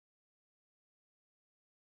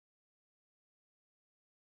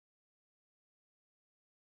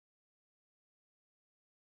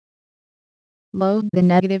Load the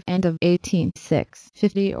negative end of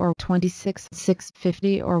 18650 or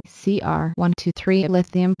 26650 or CR123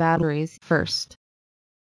 lithium batteries first.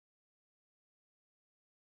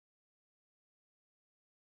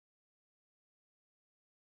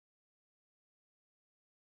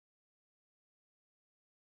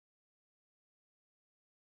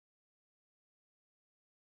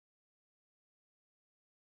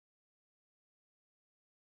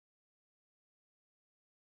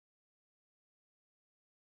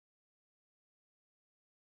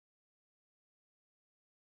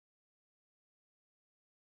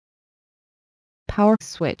 Power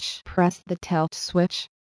switch. Press the tilt switch.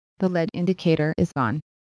 The LED indicator is on.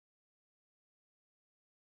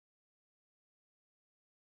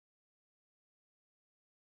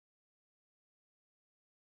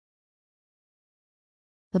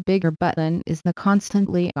 The bigger button is the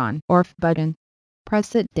constantly on off button.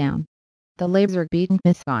 Press it down. The laser beacon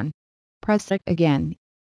is on. Press it again.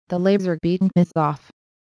 The laser beacon is off.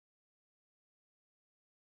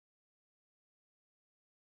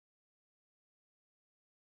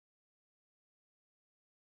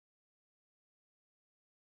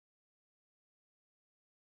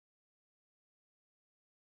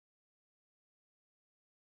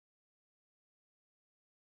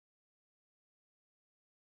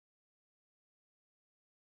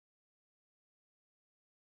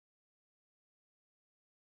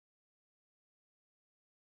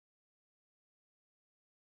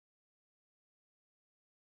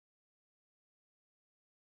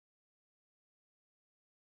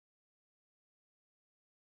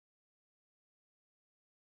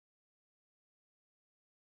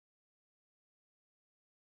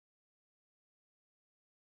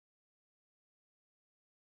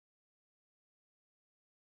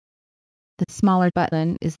 The smaller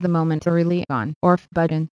button is the momentarily on off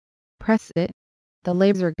button. Press it. The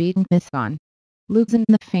laser beacon is on. Loosen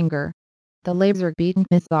the finger. The laser beacon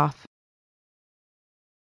is off.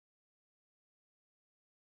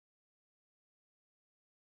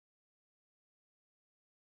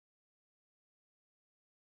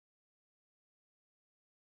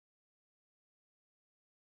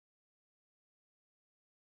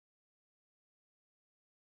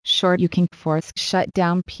 Short, you can force shut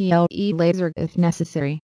down PLE laser if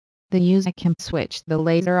necessary. The user can switch the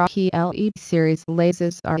laser PLE series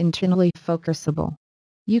lasers are internally focusable.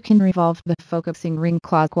 You can revolve the focusing ring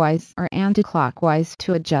clockwise or anti-clockwise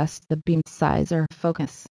to adjust the beam size or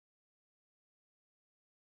focus.